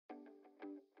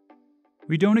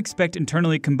We don't expect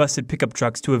internally combusted pickup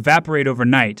trucks to evaporate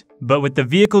overnight, but with the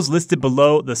vehicles listed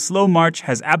below, the slow march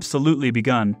has absolutely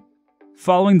begun.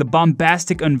 Following the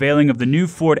bombastic unveiling of the new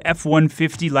Ford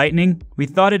F-150 Lightning, we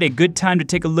thought it a good time to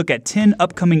take a look at 10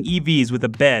 upcoming EVs with a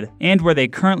bed, and where they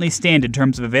currently stand in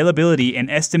terms of availability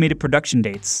and estimated production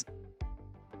dates.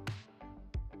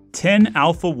 10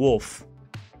 Alpha Wolf.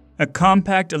 A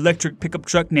compact electric pickup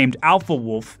truck named Alpha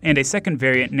Wolf and a second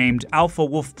variant named Alpha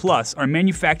Wolf Plus are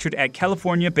manufactured at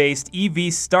California-based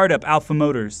EV startup Alpha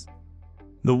Motors.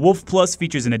 The Wolf Plus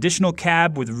features an additional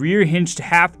cab with rear-hinged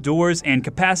half doors and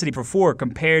capacity for 4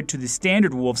 compared to the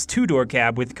standard Wolf's 2-door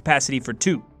cab with capacity for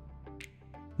 2.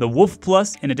 The Wolf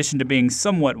Plus, in addition to being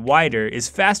somewhat wider, is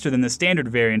faster than the standard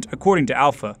variant according to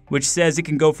Alpha, which says it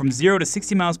can go from 0 to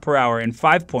 60 miles per hour in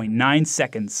 5.9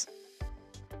 seconds.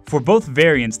 For both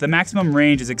variants, the maximum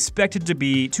range is expected to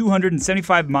be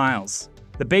 275 miles.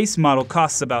 The base model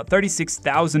costs about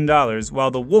 $36,000,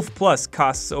 while the Wolf Plus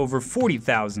costs over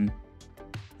 $40,000.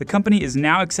 The company is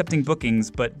now accepting bookings,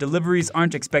 but deliveries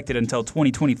aren't expected until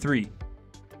 2023.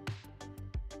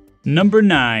 Number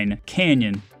 9.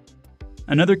 Canyon.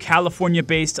 Another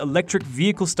California-based electric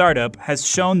vehicle startup has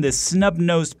shown this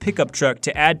snub-nosed pickup truck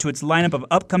to add to its lineup of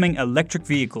upcoming electric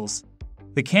vehicles.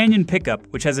 The Canyon pickup,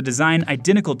 which has a design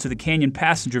identical to the Canyon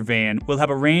passenger van, will have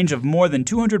a range of more than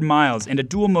 200 miles and a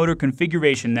dual-motor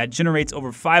configuration that generates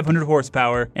over 500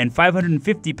 horsepower and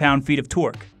 550 pound-feet of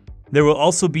torque. There will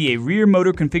also be a rear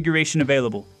motor configuration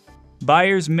available.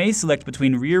 Buyers may select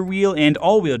between rear-wheel and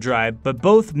all-wheel drive, but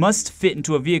both must fit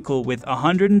into a vehicle with a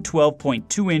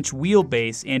 112.2-inch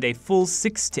wheelbase and a full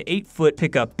 6 to 8-foot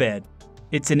pickup bed.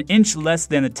 It's an inch less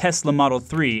than the Tesla Model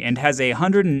 3 and has a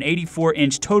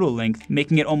 184-inch total length,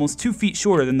 making it almost 2 feet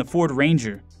shorter than the Ford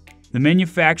Ranger. The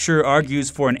manufacturer argues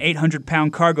for an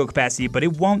 800-pound cargo capacity, but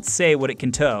it won't say what it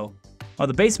can tow. While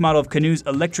the base model of Canoo's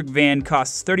electric van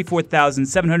costs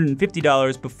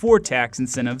 $34,750 before tax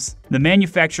incentives, the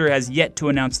manufacturer has yet to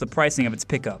announce the pricing of its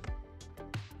pickup.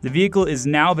 The vehicle is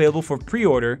now available for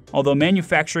pre-order, although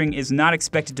manufacturing is not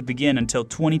expected to begin until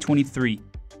 2023.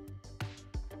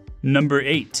 Number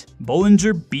 8.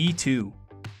 Bollinger B2.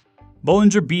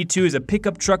 Bollinger B2 is a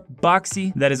pickup truck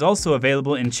boxy that is also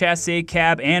available in chassis,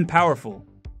 cab, and powerful.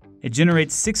 It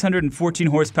generates 614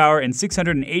 horsepower and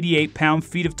 688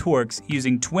 pound-feet of torque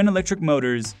using twin electric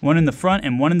motors, one in the front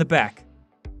and one in the back.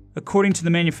 According to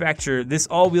the manufacturer, this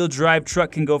all-wheel drive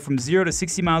truck can go from 0 to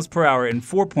 60 miles per hour in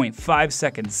 4.5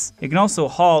 seconds. It can also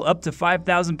haul up to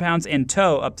 5,000 pounds and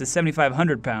tow up to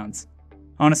 7,500 pounds.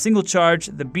 On a single charge,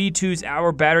 the B2's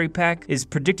hour battery pack is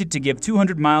predicted to give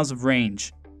 200 miles of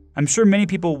range. I'm sure many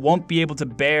people won't be able to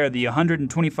bear the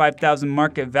 $125,000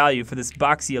 market value for this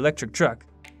boxy electric truck.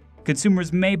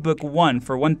 Consumers may book one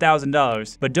for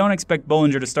 $1,000, but don't expect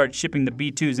Bollinger to start shipping the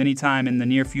B2s anytime in the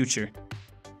near future.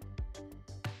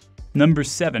 Number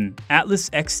 7. Atlis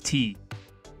XT.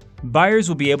 Buyers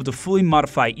will be able to fully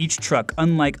modify each truck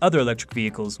unlike other electric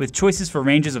vehicles, with choices for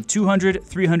ranges of 200,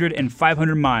 300, and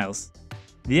 500 miles.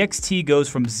 The XT goes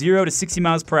from 0 to 60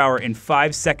 miles per hour in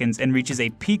 5 seconds and reaches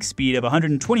a peak speed of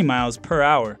 120 miles per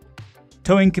hour.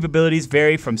 Towing capabilities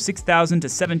vary from 6,000 to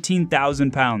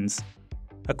 17,000 pounds.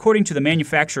 According to the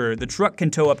manufacturer, the truck can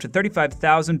tow up to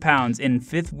 35,000 pounds in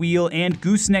fifth wheel and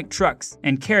gooseneck trucks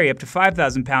and carry up to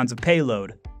 5,000 pounds of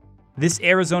payload. This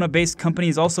Arizona-based company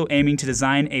is also aiming to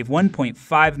design a 1.5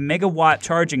 megawatt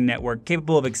charging network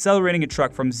capable of accelerating a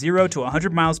truck from 0 to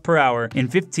 100 miles per hour in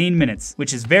 15 minutes,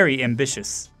 which is very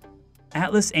ambitious.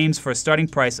 Atlis aims for a starting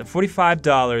price of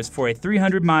 $45 for a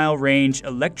 300-mile range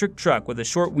electric truck with a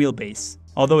short wheelbase,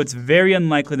 although it's very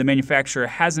unlikely the manufacturer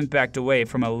hasn't backed away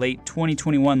from a late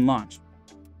 2021 launch.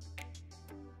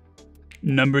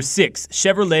 Number 6.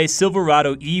 Chevrolet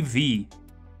Silverado EV.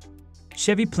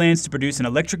 Chevy plans to produce an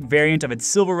electric variant of its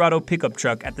Silverado pickup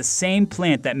truck at the same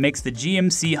plant that makes the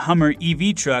GMC Hummer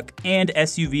EV truck and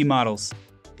SUV models.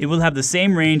 It will have the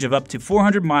same range of up to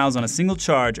 400 miles on a single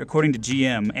charge according to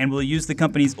GM and will use the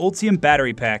company's Ultium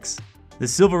battery packs. The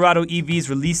Silverado EV's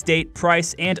release date,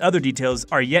 price, and other details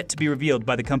are yet to be revealed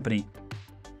by the company.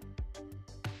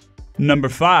 Number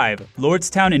 5.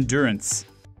 Lordstwon Endurance.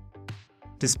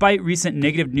 Despite recent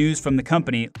negative news from the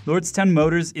company, Lordstwon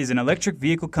Motors is an electric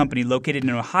vehicle company located in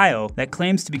Ohio that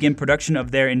claims to begin production of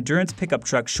their Endurance pickup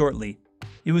truck shortly.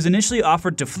 It was initially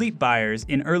offered to fleet buyers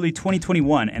in early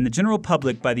 2021 and the general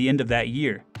public by the end of that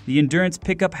year. The Endurance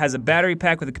pickup has a battery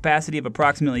pack with a capacity of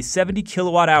approximately 70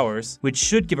 kilowatt hours, which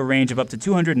should give a range of up to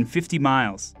 250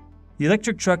 miles. The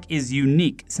electric truck is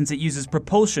unique since it uses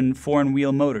propulsion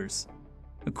foreign-wheel motors.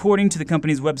 According to the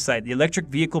company's website, the electric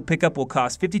vehicle pickup will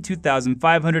cost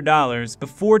 $52,500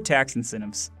 before tax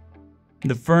incentives.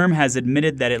 The firm has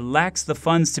admitted that it lacks the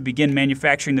funds to begin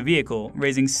manufacturing the vehicle,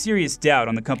 raising serious doubt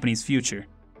on the company's future.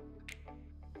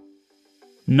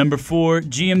 Number 4.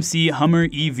 GMC Hummer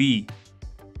EV.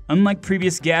 Unlike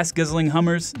previous gas-guzzling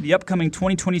Hummers, the upcoming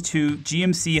 2022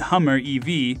 GMC Hummer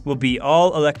EV will be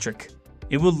all electric.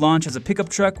 It will launch as a pickup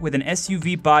truck with an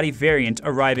SUV body variant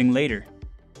arriving later.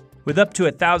 With up to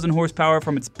 1,000 horsepower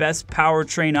from its best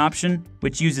powertrain option,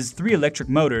 which uses 3 electric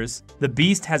motors, the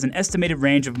beast has an estimated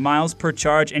range of miles per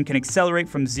charge and can accelerate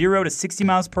from 0 to 60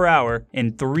 miles per hour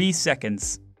in 3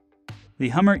 seconds. The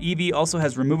Hummer EV also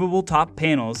has removable top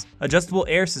panels, adjustable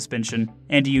air suspension,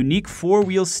 and a unique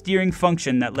 4-wheel steering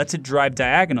function that lets it drive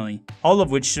diagonally, all of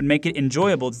which should make it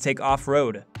enjoyable to take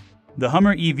off-road. The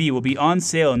Hummer EV will be on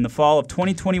sale in the fall of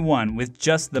 2021 with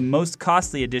just the most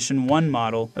costly Edition 1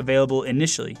 model available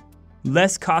initially.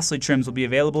 Less costly trims will be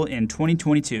available in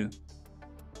 2022.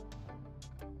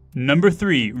 Number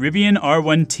 3. Rivian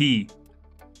R1T.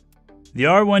 The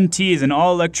R1T is an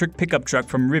all-electric pickup truck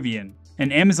from Rivian,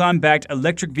 an Amazon-backed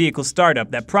electric vehicle startup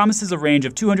that promises a range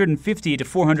of 250 to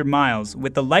 400 miles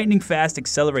with the lightning-fast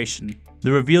acceleration.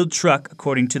 The revealed truck,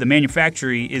 according to the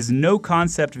manufacturer, is no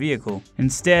concept vehicle.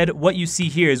 Instead, what you see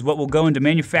here is what will go into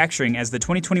manufacturing as the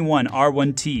 2021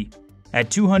 R1T. At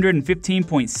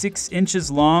 215.6 inches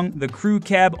long, the crew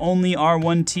cab-only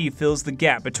R1T fills the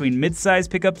gap between mid-size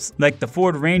pickups like the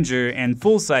Ford Ranger and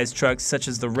full-size trucks such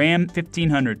as the Ram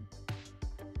 1500.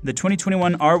 The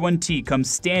 2021 R1T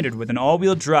comes standard with an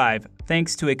all-wheel drive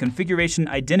thanks to a configuration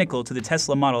identical to the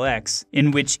Tesla Model X,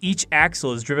 in which each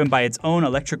axle is driven by its own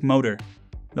electric motor.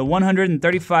 The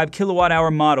 135 kilowatt-hour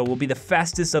model will be the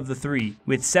fastest of the 3,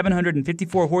 with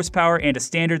 754 horsepower and a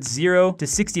standard 0 to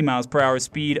 60 miles per hour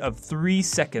speed of 3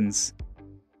 seconds.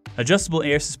 Adjustable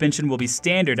air suspension will be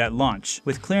standard at launch,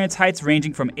 with clearance heights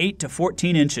ranging from 8 to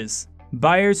 14 inches.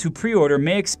 Buyers who pre-order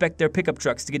may expect their pickup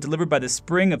trucks to get delivered by the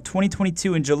spring of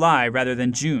 2022 in July rather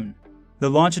than June. The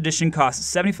launch edition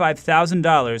costs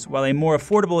 $75,000, while a more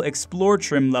affordable Explore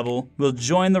trim level will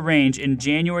join the range in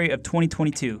January of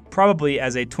 2022, probably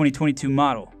as a 2022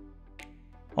 model.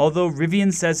 Although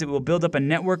Rivian says it will build up a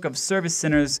network of service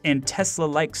centers and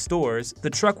Tesla-like stores, the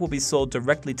truck will be sold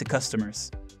directly to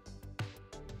customers.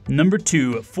 Number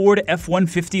 2. Ford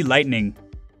F-150 Lightning.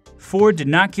 Ford did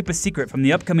not keep a secret from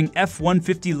the upcoming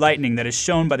F-150 Lightning that is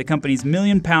shown by the company's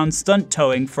million-pound stunt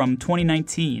towing from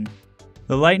 2019.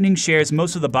 The Lightning shares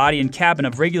most of the body and cabin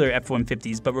of regular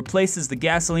F-150s, but replaces the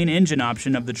gasoline engine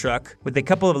option of the truck with a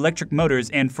couple of electric motors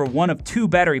and for one of 2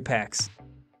 battery packs.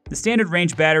 The standard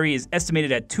range battery is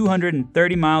estimated at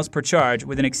 230 miles per charge,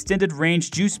 with an extended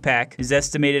range juice pack is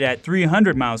estimated at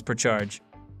 300 miles per charge.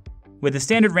 With the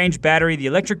standard range battery, the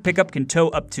electric pickup can tow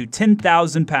up to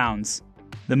 10,000 pounds.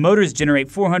 The motors generate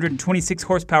 426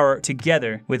 horsepower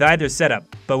together with either setup,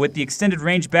 but with the extended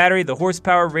range battery, the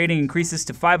horsepower rating increases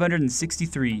to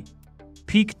 563.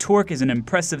 Peak torque is an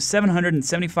impressive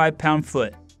 775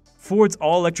 pound-foot. Ford's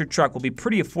all-electric truck will be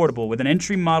pretty affordable, with an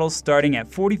entry model starting at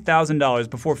 $40,000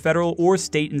 before federal or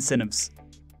state incentives.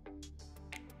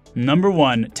 Number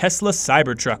 1. Tesla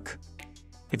Cybertruck.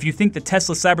 If you think the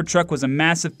Tesla Cybertruck was a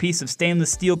massive piece of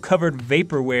stainless steel covered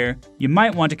vaporware, you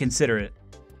might want to consider it.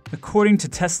 According to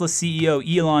Tesla CEO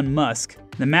Elon Musk,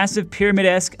 the massive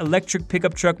pyramid-esque electric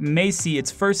pickup truck may see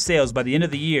its first sales by the end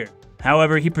of the year.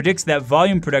 However, he predicts that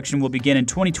volume production will begin in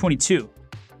 2022.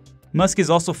 Musk is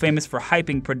also famous for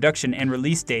hyping production and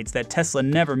release dates that Tesla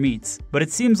never meets, but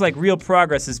it seems like real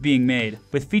progress is being made.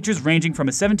 With features ranging from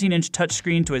a 17-inch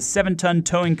touchscreen to a 7-ton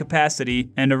towing capacity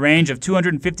and a range of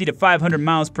 250 to 500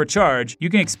 miles per charge, you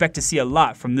can expect to see a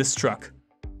lot from this truck.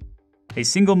 A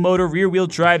single-motor rear-wheel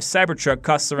drive Cybertruck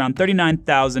costs around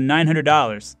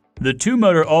 $39,900. The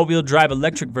 2-motor all-wheel drive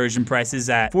electric version prices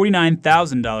at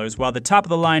 $49,000, while the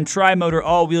top-of-the-line tri-motor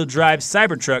all-wheel drive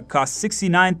Cybertruck costs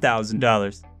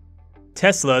 $69,000.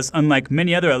 Teslas, unlike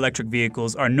many other electric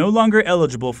vehicles, are no longer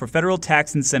eligible for federal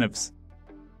tax incentives.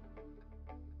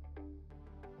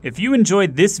 If you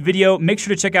enjoyed this video, make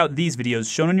sure to check out these videos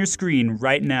shown on your screen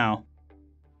right now.